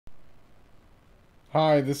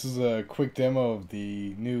Hi, this is a quick demo of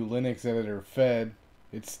the new Linux editor Fed.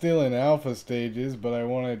 It's still in alpha stages, but I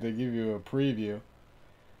wanted to give you a preview.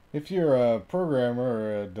 If you're a programmer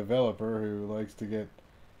or a developer who likes to get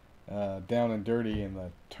down and dirty in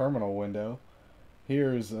the terminal window,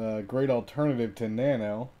 here's a great alternative to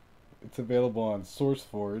Nano. It's available on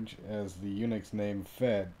SourceForge as the Unix name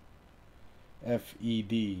Fed.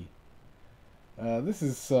 F-E-D. This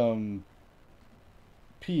is some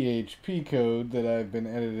PHP code that I've been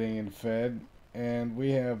editing in Fed, and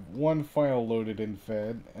we have one file loaded in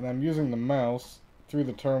Fed, and I'm using the mouse through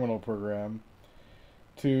the terminal program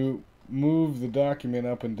to move the document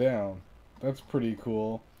up and down. That's pretty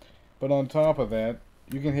cool. But on top of that,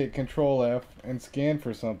 you can hit Control F and scan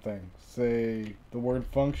for something, say the word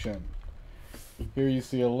function. Here you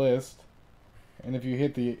see a list, and if you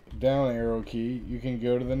hit the down arrow key, you can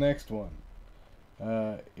go to the next one.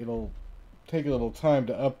 It'll take a little time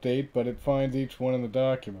to update, but it finds each one in the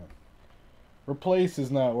document. Replace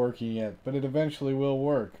is not working yet, but it eventually will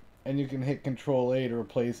work, and you can hit Control A to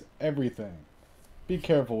replace everything. Be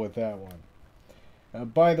careful with that one.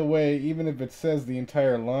 By the way, even if it says the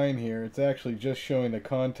entire line here, it's actually just showing the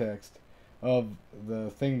context of the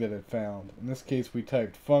thing that it found. In this case, we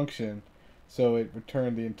typed function, so it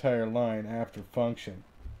returned the entire line after function.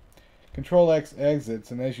 Control X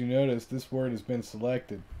exits, and as you notice, this word has been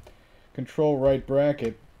selected. Control right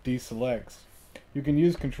bracket deselects. You can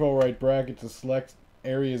use Control right bracket to select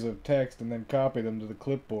areas of text and then copy them to the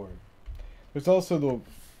clipboard. There's also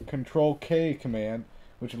the Control K command,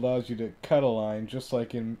 which allows you to cut a line just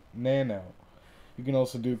like in Nano. You can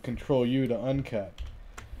also do Control U to uncut.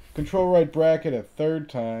 Control right bracket a third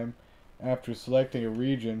time after selecting a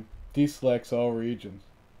region deselects all regions.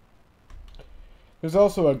 There's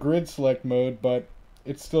also a grid select mode, but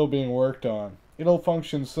it's still being worked on. It'll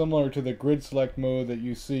function similar to the grid select mode that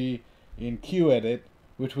you see in QEdit,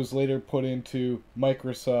 which was later put into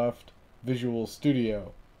Microsoft Visual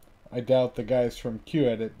Studio. I doubt the guys from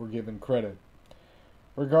QEdit were given credit.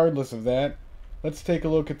 Regardless of that, let's take a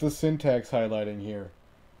look at the syntax highlighting here.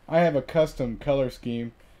 I have a custom color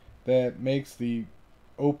scheme that makes the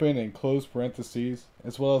open and close parentheses,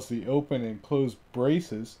 as well as the open and close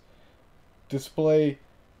braces, display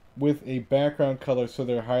with a background color so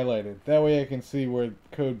they're highlighted. That way I can see where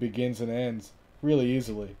code begins and ends really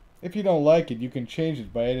easily. If you don't like it, you can change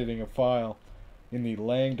it by editing a file in the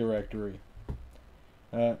lang directory.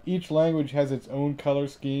 Each language has its own color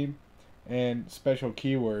scheme and special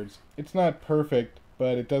keywords. It's not perfect,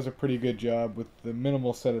 but it does a pretty good job with the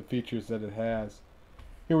minimal set of features that it has.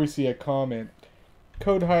 Here we see a comment.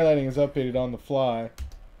 Code highlighting is updated on the fly,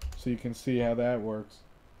 so you can see how that works.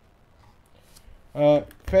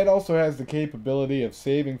 Fed also has the capability of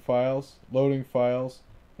saving files, loading files,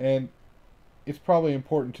 and it's probably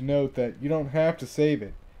important to note that you don't have to save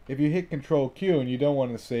it. If you hit Control Q and you don't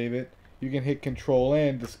want to save it, you can hit Control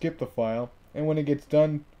N to skip the file, and when it gets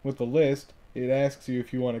done with the list, it asks you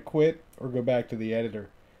if you want to quit or go back to the editor.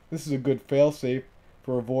 This is a good failsafe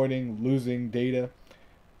for avoiding losing data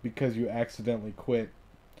because you accidentally quit.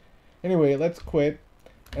 Anyway, let's quit,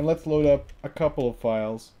 and let's load up a couple of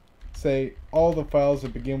files. Say all the files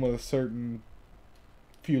that begin with a certain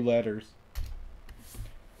few letters.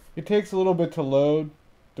 It takes a little bit to load.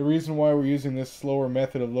 The reason why we're using this slower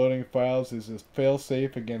method of loading files is a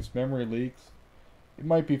fail-safe against memory leaks. It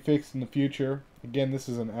might be fixed in the future. Again, this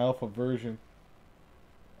is an alpha version.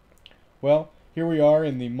 Well, here we are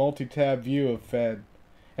in the multi-tab view of Fed.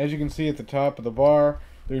 As you can see at the top of the bar,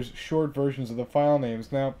 there's short versions of the file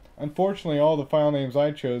names. Now, unfortunately, all the file names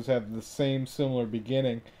I chose have the same similar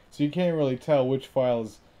beginning, so you can't really tell which file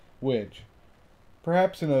is which.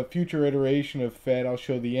 Perhaps in a future iteration of Fed I'll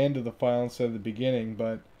show the end of the file instead of the beginning,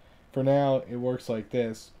 but for now it works like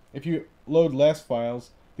this. If you load less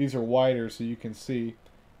files, these are wider so you can see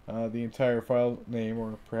the entire file name,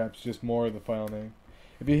 or perhaps just more of the file name.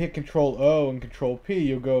 If you hit Control O and Control P,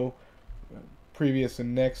 you'll go previous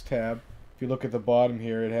and next tab. If you look at the bottom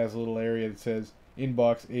here, it has a little area that says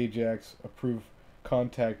Inbox Ajax Approve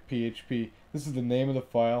Contact PHP. This is the name of the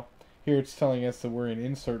file. Here it's telling us that we're in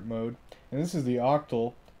insert mode, and this is the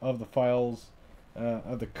octal of the file's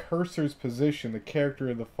of the cursor's position, the character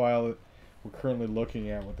of the file that we're currently looking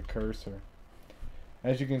at with the cursor.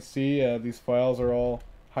 As you can see, these files are all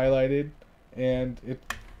highlighted, and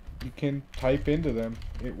you can type into them.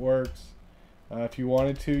 It works. If you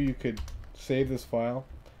wanted to, you could save this file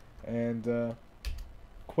and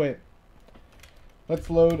quit. Let's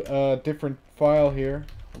load a different file here.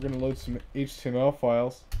 We're going to load some HTML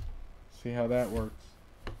files. See how that works.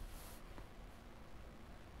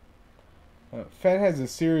 Fed has a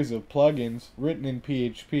series of plugins written in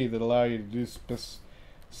PHP that allow you to do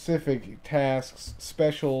specific tasks,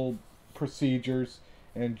 special procedures,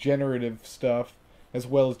 and generative stuff, as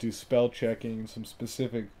well as do spell checking and some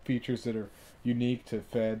specific features that are unique to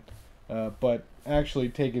Fed, but actually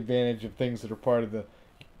take advantage of things that are part of the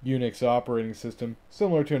Unix operating system,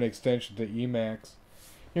 similar to an extension to Emacs.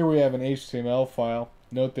 Here we have an HTML file.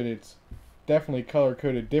 Note that it's definitely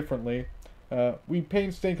color-coded differently. We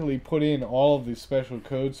painstakingly put in all of these special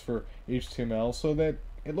codes for HTML so that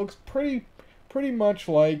it looks pretty much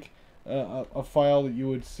like a file that you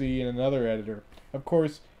would see in another editor. Of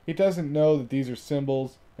course, it doesn't know that these are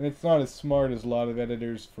symbols, and it's not as smart as a lot of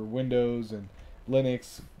editors for Windows and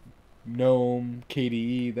Linux, GNOME,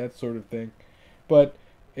 KDE, that sort of thing. But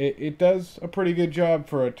it does a pretty good job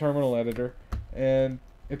for a terminal editor, and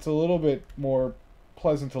it's a little bit more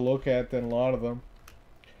pleasant to look at than a lot of them.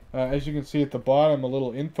 As you can see at the bottom, a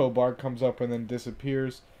little info bar comes up and then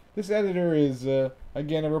disappears. This editor is,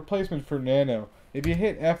 again, a replacement for Nano. If you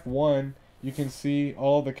hit F1, you can see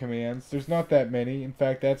all the commands. There's not that many. In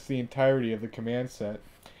fact, that's the entirety of the command set.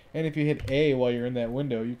 And if you hit A while you're in that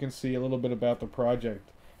window, you can see a little bit about the project,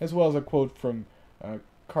 as well as a quote from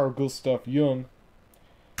Carl Gustav Jung.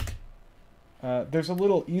 There's a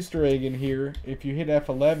little Easter egg in here. If you hit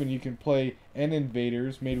F11, you can play N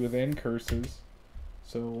invaders made with N curses.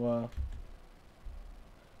 So,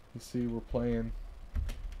 you see we're playing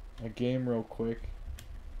a game real quick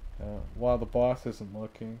while the boss isn't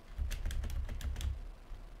looking.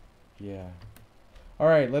 Yeah.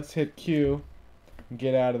 Alright, let's hit Q and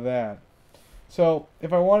get out of that. So,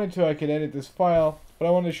 if I wanted to, I could edit this file, but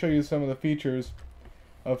I wanted to show you some of the features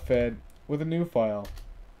of Fed with a new file.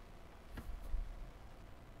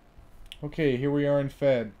 Okay, here we are in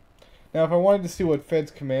Fed. Now, if I wanted to see what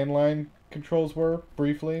Fed's command line controls were,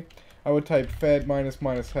 briefly, I would type fed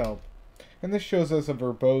 -- help. And this shows us a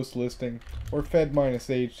verbose listing, or fed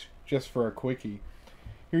 -h just for a quickie.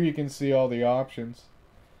 Here you can see all the options.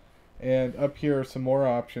 And up here are some more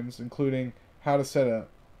options, including how to set a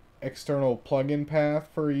external plugin path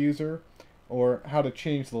for a user, or how to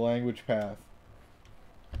change the language path.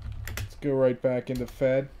 Let's go right back into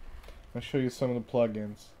Fed. I'll show you some of the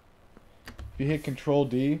plugins. If you hit Control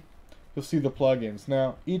D, you'll see the plugins.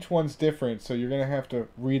 Now, each one's different, so you're going to have to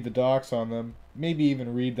read the docs on them, maybe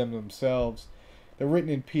even read them themselves. They're written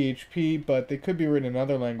in PHP, but they could be written in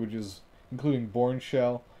other languages, including Bourne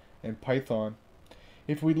Shell and Python.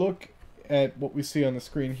 If we look at what we see on the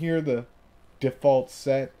screen here, the default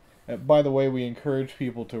set, by the way, we encourage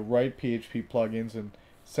people to write PHP plugins and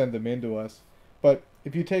send them in to us. But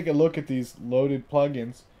if you take a look at these loaded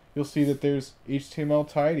plugins, you'll see that there's HTML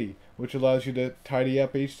Tidy, which allows you to tidy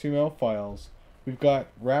up HTML files. We've got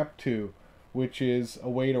Wrap2, which is a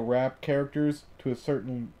way to wrap characters to a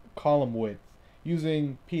certain column width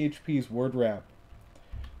using PHP's word wrap.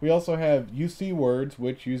 We also have UCWords,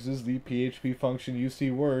 which uses the PHP function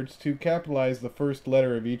UCWords to capitalize the first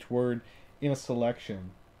letter of each word in a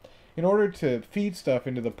selection. In order to feed stuff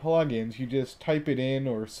into the plugins, you just type it in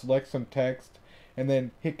or select some text and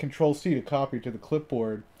then hit Control-C to copy to the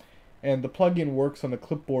clipboard. And the plugin works on the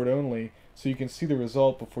clipboard only, so you can see the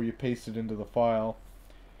result before you paste it into the file.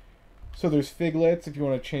 So there's Figlets, if you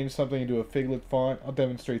want to change something into a Figlet font. I'll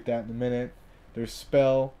demonstrate that in a minute. There's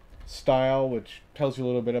Spell, Style, which tells you a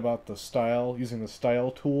little bit about the style, using the Style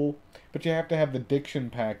tool. But you have to have the Diction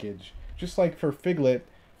package. Just like for Figlet,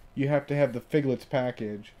 you have to have the Figlets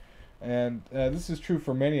package. And this is true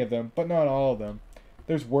for many of them, but not all of them.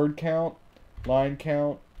 There's Word Count, Line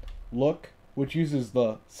Count, Look, which uses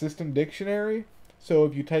the system dictionary. So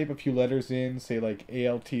if you type a few letters in, say like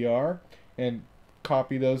ALTR, and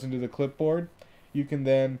copy those into the clipboard, you can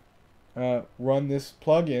then run this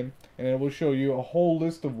plugin, and it will show you a whole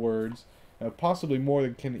list of words, possibly more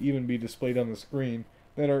that can even be displayed on the screen,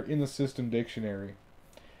 that are in the system dictionary.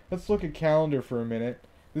 Let's look at calendar for a minute.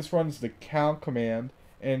 This runs the cal command,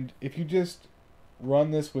 and if you just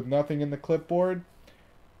run this with nothing in the clipboard,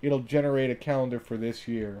 it'll generate a calendar for this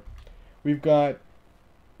year. We've got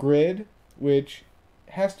grid, which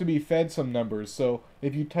has to be fed some numbers. So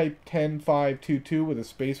if you type 10, 5, 2, 2 with a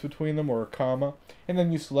space between them or a comma, and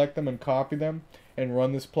then you select them and copy them and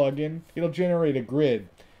run this plugin, it'll generate a grid.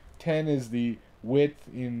 10 is the width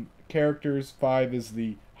in characters, 5 is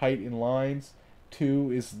the height in lines,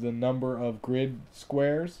 2 is the number of grid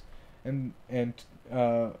squares, and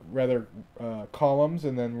columns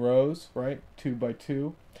and then rows, right? 2 by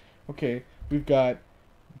 2. Okay, we've got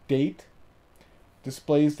date.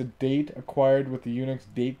 Displays the date acquired with the Unix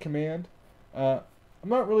date command. I'm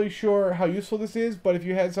not really sure how useful this is, but if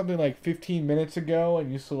you had something like 15 minutes ago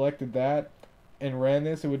and you selected that, and ran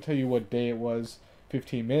this, it would tell you what day it was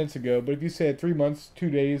 15 minutes ago. But if you said 3 months, 2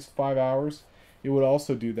 days, 5 hours, it would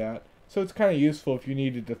also do that. So it's kind of useful if you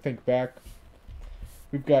needed to think back.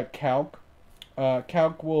 We've got calc.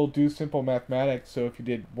 Calc will do simple mathematics. So if you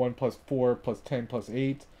did 1 plus 4 plus 10 plus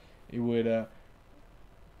 8, it would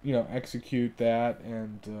execute that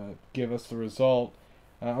and give us the result.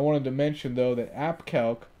 I wanted to mention though that app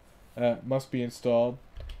calc must be installed.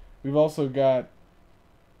 We've also got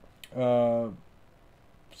Spreadsheet.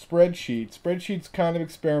 Spreadsheet's kind of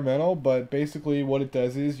experimental, but basically what it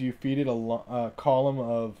does is you feed it a column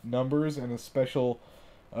of numbers and a special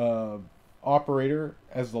operator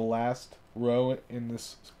as the last row in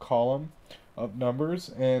this column of numbers,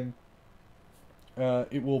 and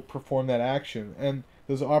it will perform that action. And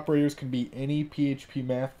those operators can be any PHP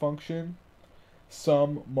math function: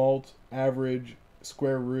 sum, mult, average,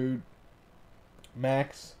 square root,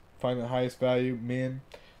 max, find the highest value, min.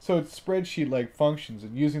 So it's spreadsheet-like functions,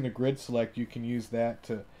 and using the grid select, you can use that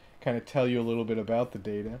to kind of tell you a little bit about the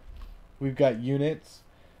data. We've got units.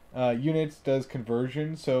 Units does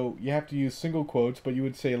conversion, so you have to use single quotes, but you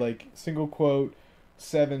would say like single quote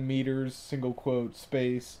 7 meters, single quote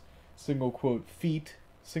space, single quote feet,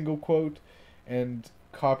 single quote, and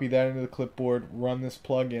copy that into the clipboard, run this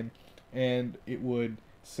plugin, and it would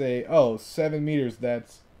say, oh, 7 meters,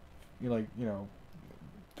 that's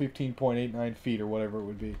 15.89 feet or whatever it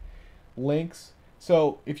would be. Links.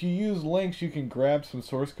 So if you use links, you can grab some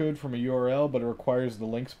source code from a URL, but it requires the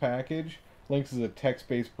links package. Links is a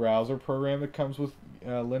text-based browser program that comes with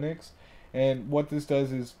Linux. And what this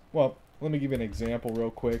does is, well, let me give you an example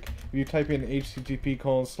real quick. If you type in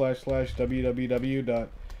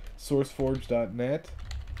http://www.sourceforge.net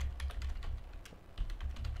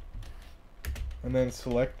and then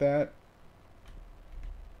select that.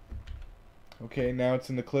 Okay, now it's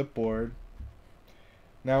in the clipboard.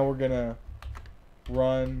 Now we're gonna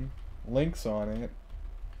run links on it,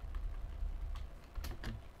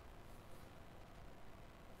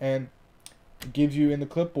 and it gives you in the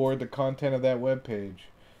clipboard the content of that web page,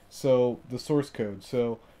 so the source code.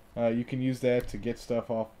 So you can use that to get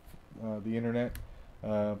stuff off the internet,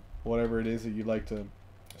 whatever it is that you'd like to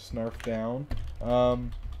snarf down.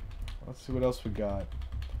 Let's see what else we got.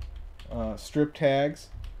 Strip tags.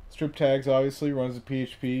 Strip tags obviously runs the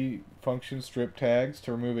PHP function strip tags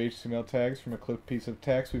to remove HTML tags from a clipped piece of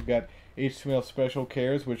text. We've got HTML special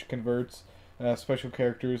chars, which converts special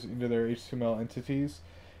characters into their HTML entities.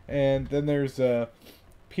 And then there's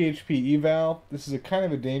PHP eval. This is a kind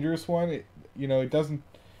of a dangerous one. It doesn't.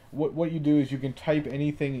 What you do is you can type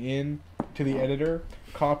anything in to the editor,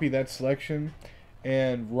 copy that selection,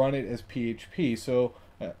 and run it as PHP. So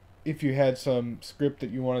if you had some script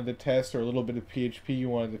that you wanted to test, or a little bit of PHP you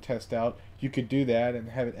wanted to test out, you could do that and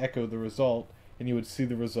have it echo the result, and you would see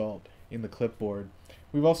the result in the clipboard.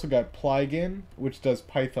 We've also got plugin, which does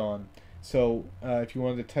Python. So if you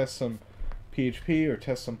wanted to test some PHP or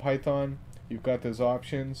test some Python, you've got those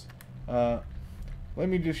options. Let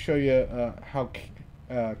me just show you how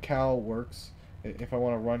Cal works if I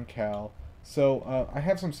want to run Cal. So I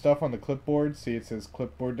have some stuff on the clipboard. See, it says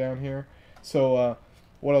clipboard down here. So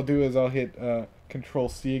what I'll do is I'll hit Control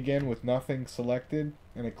C again with nothing selected,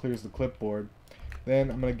 and it clears the clipboard.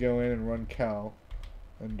 Then I'm going to go in and run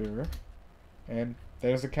calendar, and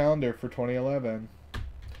there's the calendar for 2011.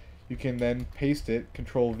 You can then paste it,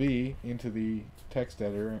 Control V, into the text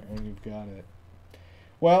editor, and you've got it.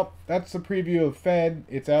 Well, that's the preview of Fed.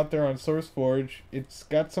 It's out there on SourceForge. It's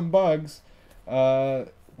got some bugs. We're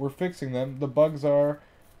fixing them. The bugs are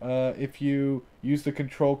if you use the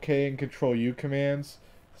Control K and Control U commands,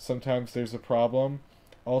 sometimes there's a problem.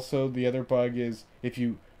 Also, the other bug is if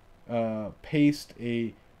you paste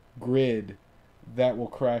a grid, that will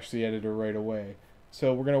crash the editor right away.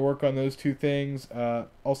 So we're going to work on those two things.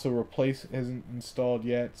 Also, Replace isn't installed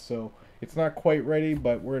yet, so it's not quite ready,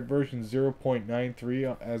 but we're at version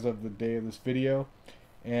 0.93 as of the day of this video.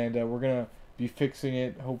 And we're going to be fixing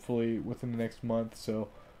it hopefully within the next month. So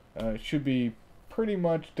it should be pretty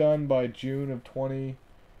much done by June of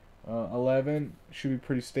 2011. Should be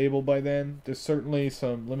pretty stable by then. There's certainly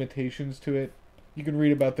some limitations to it. You can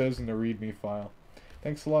read about those in the README file.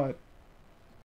 Thanks a lot.